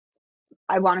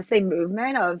I want to say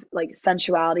movement of like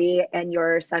sensuality and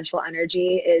your sensual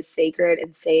energy is sacred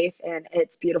and safe, and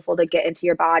it's beautiful to get into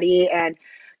your body and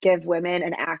give women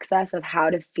an access of how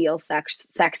to feel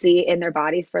sexy in their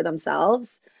bodies for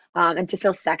themselves, and to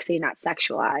feel sexy, not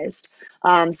sexualized.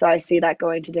 So I see that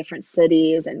going to different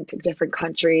cities and to different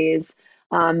countries,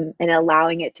 and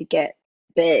allowing it to get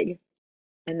big.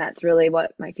 And that's really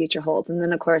what my future holds. And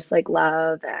then, of course, like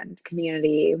love and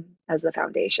community as the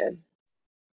foundation.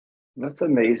 That's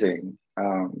amazing.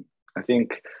 I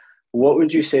think, what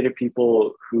would you say to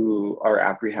people who are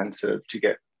apprehensive to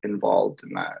get involved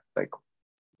in that? Like,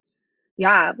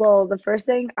 Yeah, well, the first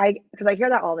thing because I hear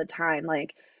that all the time,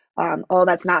 like, oh,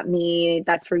 that's not me,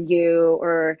 that's for you,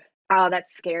 or oh,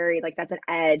 that's scary, like that's an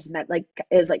edge, and that like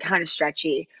is like kind of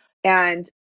stretchy. And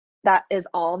that is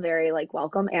all very like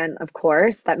welcome. And of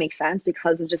course, that makes sense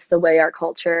because of just the way our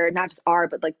culture, not just our,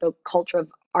 but like the culture of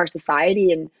our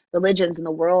society and religions in the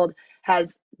world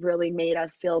has really made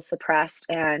us feel suppressed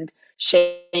and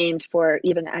shamed for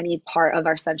even any part of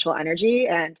our sensual energy.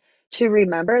 And to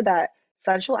remember that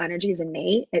sensual energy is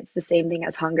innate, it's the same thing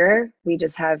as hunger. We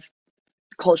just have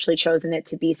culturally chosen it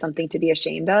to be something to be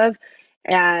ashamed of.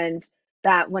 And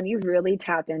that when you really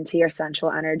tap into your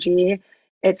sensual energy,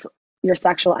 it's your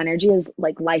sexual energy is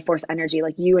like life force energy.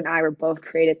 Like you and I were both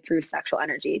created through sexual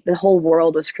energy. The whole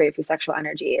world was created through sexual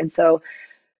energy. And so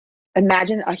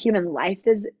imagine a human life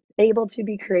is able to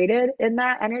be created in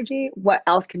that energy. What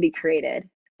else can be created?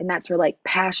 And that's where like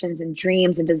passions and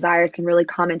dreams and desires can really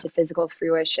come into physical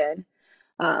fruition.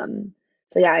 Um,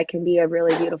 so yeah, it can be a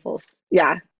really beautiful,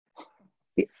 yeah,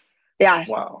 yeah,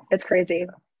 wow. it's crazy.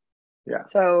 Yeah.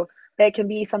 So it can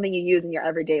be something you use in your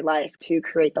everyday life to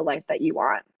create the life that you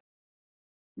want.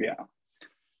 Yeah.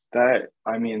 That,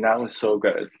 I mean, that was so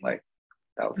good. Like,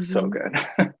 that was so Hmm.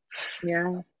 good.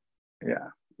 Yeah. Yeah.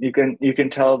 You can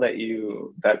tell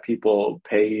that people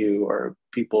pay you, or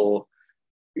people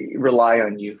rely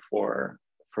on you for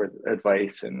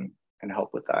advice and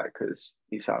help with that, because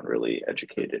you sound really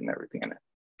educated and everything in it.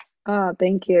 Oh,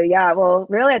 thank you. Yeah. Well,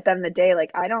 really, at the end of the day,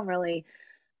 like I don't really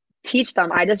teach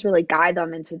them. I just really guide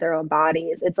them into their own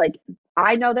bodies. It's like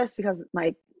I know this because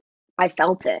I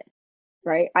felt it,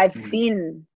 right? I've Mhm.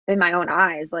 seen in my own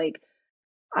eyes. Like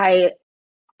I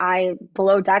I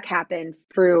below deck happened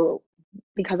through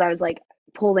because I was like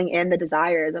pulling in the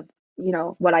desires of,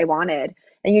 what I wanted.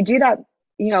 And you do that,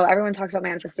 everyone talks about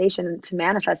manifestation and to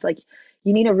manifest, like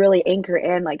you need to really anchor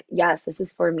in like, yes, this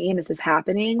is for me and this is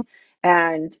happening.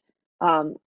 And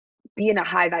um be in a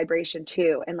high vibration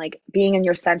too. And like being in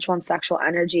your sensual and sexual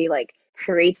energy like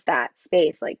creates that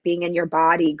space. Like being in your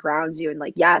body grounds you and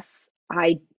like, yes,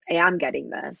 I am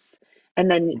getting this. And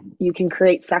then Mhm. you can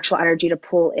create sexual energy to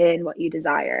pull in what you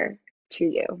desire to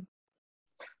you.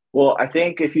 Well, I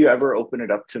think if you ever open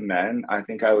it up to men, I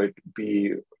think I would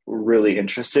be really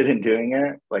interested in doing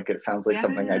it. Like, it sounds like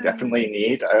something I Yeah. definitely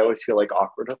need. I always feel like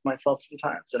awkward with myself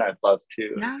sometimes, and I'd love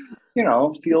to,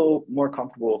 Yeah. feel more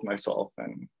comfortable with myself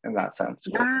and in that sense.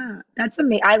 So, Yeah. That's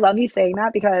amazing. I love you saying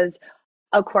that because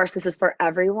of course this is for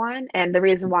everyone. And the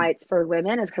reason why it's for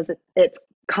women is because it's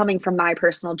coming from my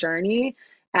personal journey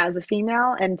as a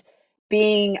female. And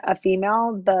being a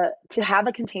female, the to have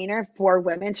a container for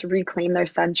women to reclaim their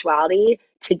sensuality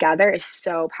together is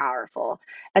so powerful.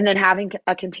 And then having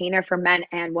a container for men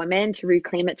and women to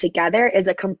reclaim it together is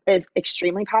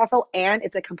extremely powerful, and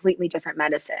it's a completely different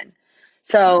medicine. mhm.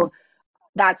 So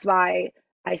that's why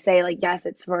I say like yes,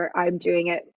 it's for I'm doing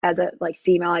it as a like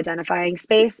female identifying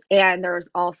space, and there's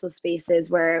also spaces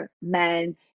where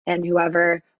men and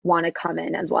whoever want to come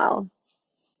in as well.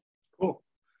 Cool.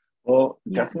 Well,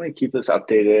 Yeah. definitely keep us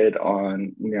updated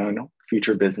on,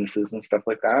 future businesses and stuff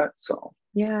like that. So,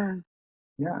 Yeah.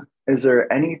 yeah. Is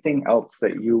there anything else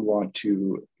that you want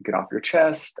to get off your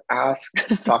chest, ask,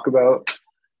 talk about?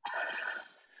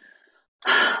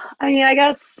 I mean, I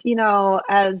guess,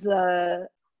 as the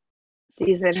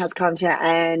season has come to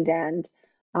an end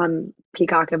and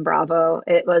Peacock and Bravo,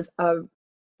 it was a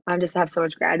I just have so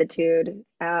much gratitude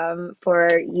for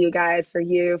you guys, for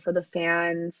you, for the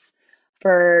fans,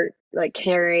 for like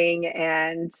caring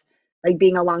and like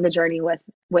being along the journey with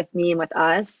me and with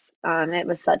us. It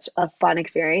was such a fun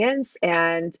experience,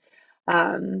 and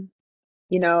um,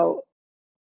 you know,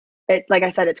 it like I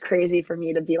said, it's crazy for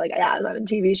me to be like, yeah, I was on a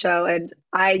TV show, and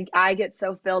I get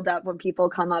so filled up when people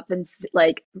come up and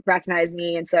like recognize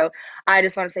me, and so I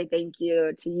just want to say thank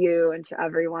you to you and to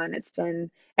everyone. It's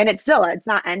been, and it's still, it's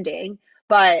not ending.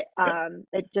 But Yeah.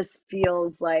 it just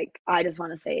feels like I just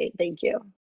want to say thank you.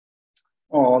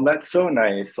 Oh, that's so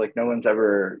nice. Like no one's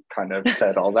ever kind of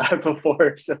said all that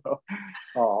before. So,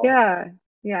 oh, Yeah.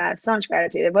 Yeah, I have so much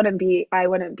gratitude. I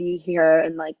wouldn't be here,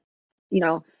 and like, you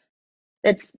know,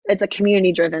 it's a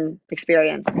community driven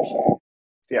experience for sure.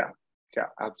 yeah, yeah,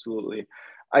 absolutely.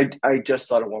 I just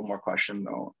thought of one more question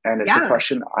though, and it's a Yeah.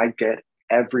 question I get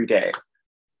every day.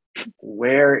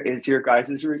 Where is your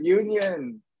guys'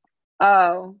 reunion?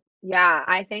 Oh, yeah.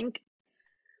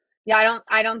 Yeah,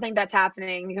 I don't think that's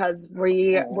happening because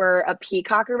we Oh, were a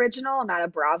Peacock original, not a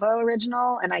Bravo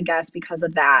original, and I guess because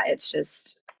of that, it's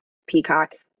just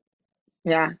Peacock.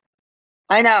 Yeah.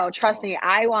 I know. Trust oh, me.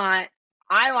 I want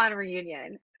a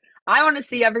reunion. I want to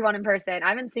see everyone in person. I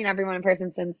haven't seen everyone in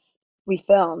person since we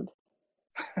filmed.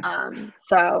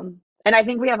 So, and I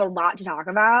think we have a lot to talk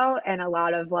about and a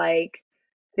lot of like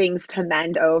things to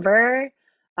mend over,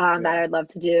 that yeah. I'd love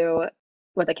to do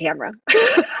with a camera.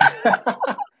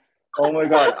 Oh my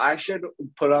God, I should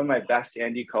put on my best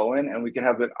Andy Cohen and we can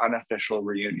have an unofficial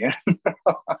reunion.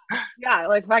 Yeah,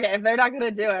 like fuck it. If they're not gonna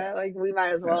do it, like we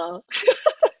might as well.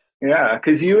 Yeah,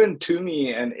 because you and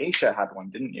Toomey and Aisha had one,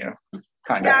 didn't you?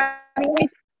 Kind of. Yeah,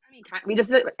 we just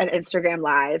did an Instagram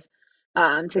live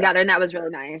Yeah. together, and that was really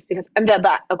nice because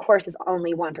that of course is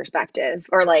only one perspective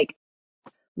or like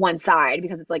one side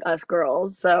because it's like us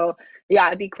girls. So yeah,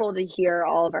 it'd be cool to hear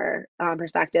all of our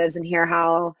perspectives and hear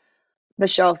how the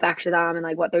show affected them and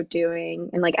like what they're doing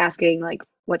and like asking like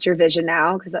what's your vision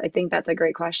now? Because I think that's a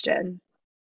great question.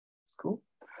 Cool.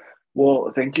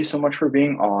 Well, thank you so much for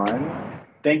being on.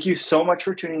 Thank you so much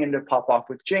for tuning in to Pop Off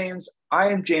with James. I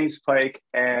am James Pike,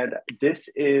 and this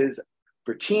is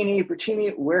Brittini.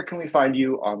 Brittini, where can we find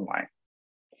you online?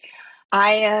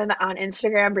 I am on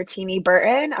Instagram, Brittini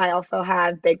Burton. I also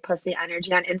have Big Pussy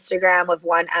Energy on Instagram with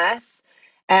one S.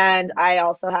 And I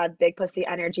also have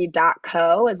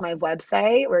bigpussyenergy.co as my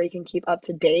website where you can keep up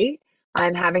to date.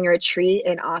 I'm having a retreat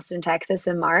in Austin, Texas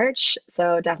in March.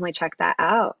 So definitely check that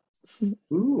out.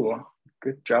 Ooh,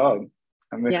 good job.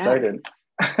 I'm Yeah, excited.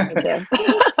 me too.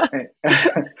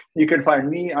 You can find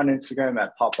me on Instagram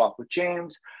at Pop Off with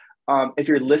James. If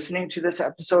you're listening to this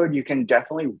episode, you can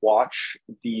definitely watch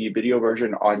the video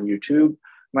version on YouTube.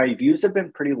 My views have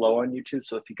been pretty low on YouTube,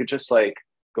 so if you could just like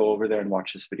go over there and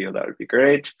watch this video, that would be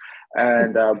great.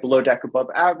 And below deck above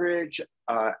average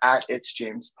at it's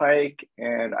James Pike,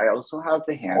 and I also have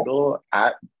the handle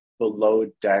at below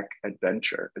deck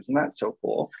adventure. Isn't that so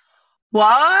cool?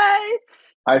 What?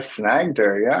 I snagged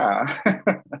her, yeah.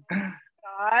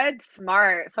 God,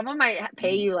 smart. Someone might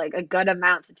pay you like a good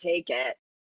amount to take it.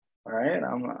 All right,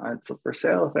 it's for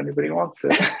sale if anybody wants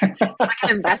it. Like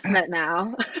an investment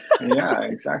now. Yeah,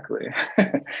 exactly.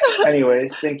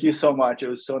 Anyways, thank you so much. It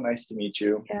was so nice to meet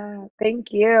you. Yeah,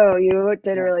 thank you. You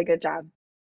did a Yeah, really good job.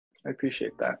 I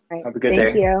appreciate that. All right. Have a good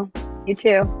Thank day. you. You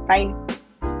too. Bye.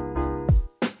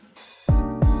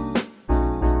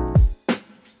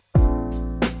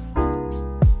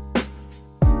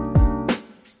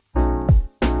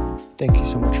 Thank you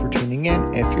so much for tuning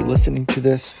in. If you're listening to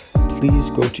this, please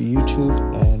go to YouTube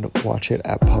and watch it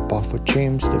at Pop Off with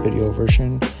James, the video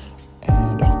version.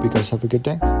 And I hope you guys have a good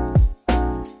day.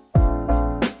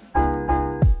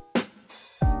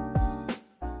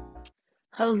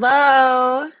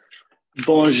 Hello.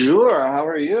 Bonjour, how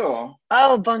are you?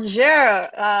 Oh, bonjour.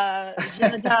 Je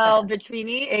m'appelle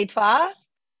Brittini et toi?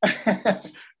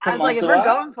 I was Comment like, if ça we're va?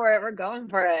 going for it, we're going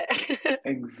for it.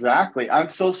 Exactly. I'm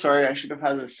so sorry. I should have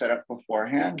had this set up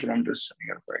beforehand, but I'm just setting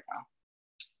it up right now.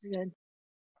 You're good.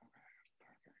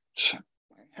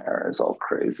 My hair is all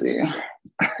crazy.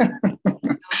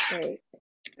 Great.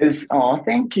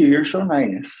 Thank you. You're so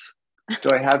nice.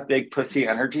 Do I have big pussy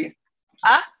energy?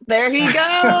 Ah, there he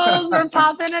goes. We're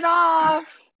popping it off.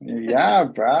 Yeah,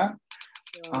 bruh.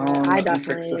 I Let me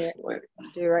fix definitely this light.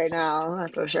 do right now.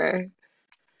 That's for sure.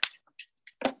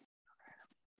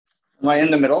 Am I in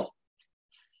the middle?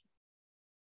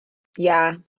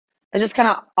 Yeah. It's just kind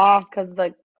of off because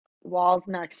the wall's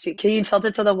next to. Can you tilt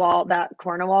it to the wall? That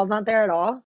corner wall's not there at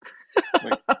all.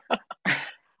 Wait.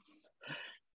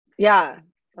 Yeah,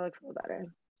 that looks a little better.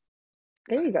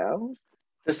 There you go.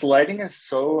 This lighting is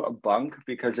so bunk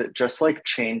because it just like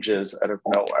changes out of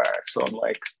nowhere. So I'm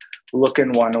like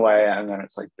looking one way and then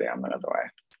it's like bam another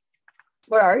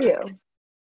Where are you?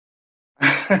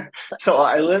 way. So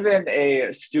I live in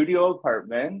a studio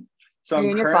apartment. So Are you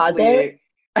I'm in your closet?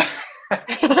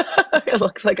 currently It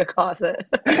looks like a closet.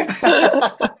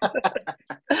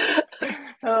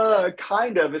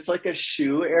 kind of. It's like a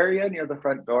shoe area near the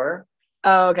front door.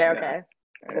 Oh, okay, Yeah, okay.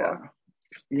 yeah. Cool.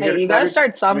 Hey, you gotta Gotta start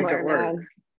make it somewhere, work. man.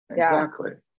 Yeah.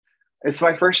 Exactly. It's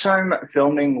my first time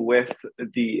filming with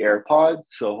the AirPods,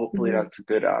 so hopefully Mhm. that's a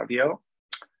good audio.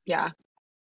 Yeah.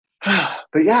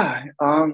 But yeah,